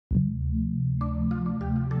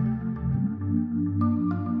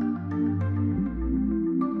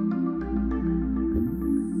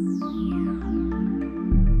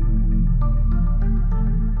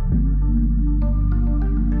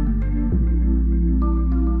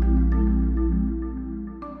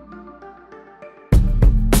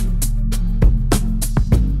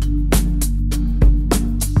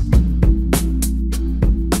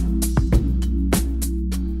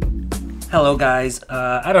Hello guys,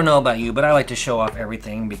 I don't know about you, but I like to show off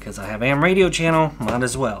everything because I have AM radio channel, might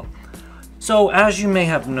as well. So as you may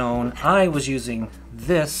have known, I was using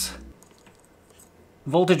this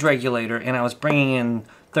voltage regulator and I was bringing in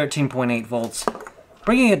 13.8 volts,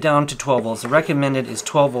 bringing it down to 12 volts. The recommended is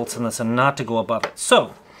 12 volts in this and not to go above it.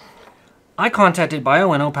 So I contacted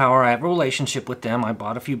Bioenno Power. I have a relationship with them. I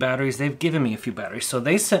bought a few batteries. They've given me a few batteries. So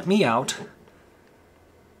they sent me out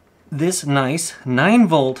this nice 9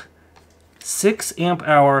 volt 6 amp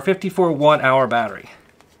hour 54 watt hour battery.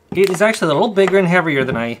 It is actually a little bigger and heavier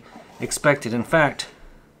than I expected. In fact,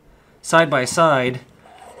 side by side,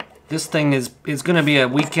 this thing is going to be a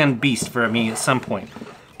weekend beast for me at some point.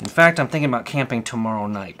 In fact, I'm thinking about camping tomorrow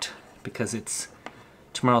night because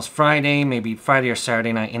tomorrow's Friday, maybe Friday or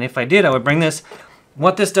Saturday night, and if I did, I would bring this.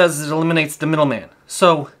 What this does is it eliminates the middleman.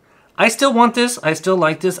 So I still want this, I still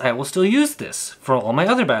like this, I will still use this for all my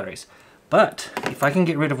other batteries. But if I can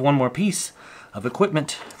get rid of one more piece of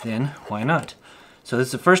equipment, then why not? So this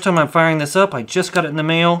is the first time I'm firing this up. I just got it in the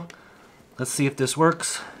mail. Let's see if this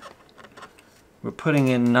works. We're putting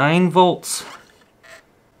in 9 volts.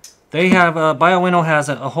 They have, Bioenno has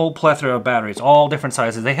a whole plethora of batteries, all different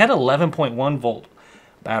sizes. They had 11.1 volt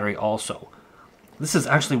battery also. This is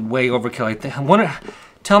actually way overkill.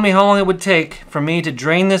 Tell me how long it would take for me to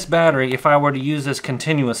drain this battery if I were to use this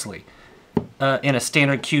continuously. In a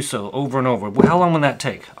standard QSO over and over. How long would that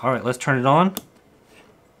take? Alright, let's turn it on.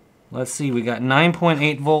 Let's see, we got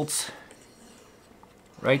 9.8 volts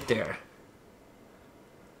right there.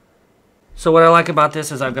 So what I like about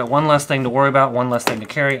this is I've got one less thing to worry about, one less thing to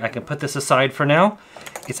carry. I can put this aside for now.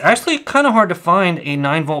 It's actually kind of hard to find a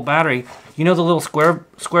 9 volt battery. You know the little square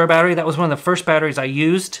battery? That was one of the first batteries I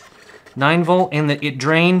used. 9 volt, and it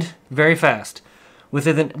drained very fast.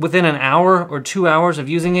 Within an hour or 2 hours of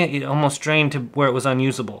using it, it almost drained to where it was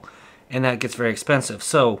unusable. And that gets very expensive.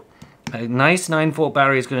 So a nice 9 volt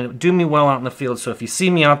battery is going to do me well out in the field. So if you see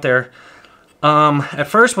me out there, at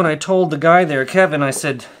first when I told the guy there, Kevin, I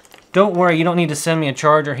said, don't worry, you don't need to send me a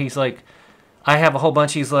charger. He's like, I have a whole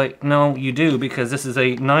bunch. He's like, no, you do, because this is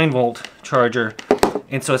a 9 volt charger.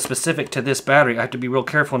 And so it's specific to this battery. I have to be real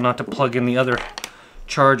careful not to plug in the other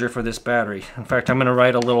charger for this battery. In fact, I'm going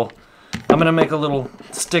to make a little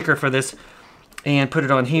sticker for this and put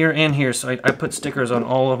it on here and here. So I put stickers on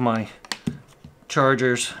all of my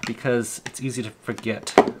chargers because it's easy to forget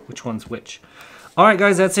which one's which. Alright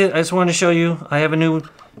guys, that's it. I just wanted to show you I have a new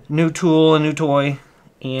tool, a new toy,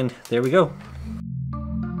 and there we go.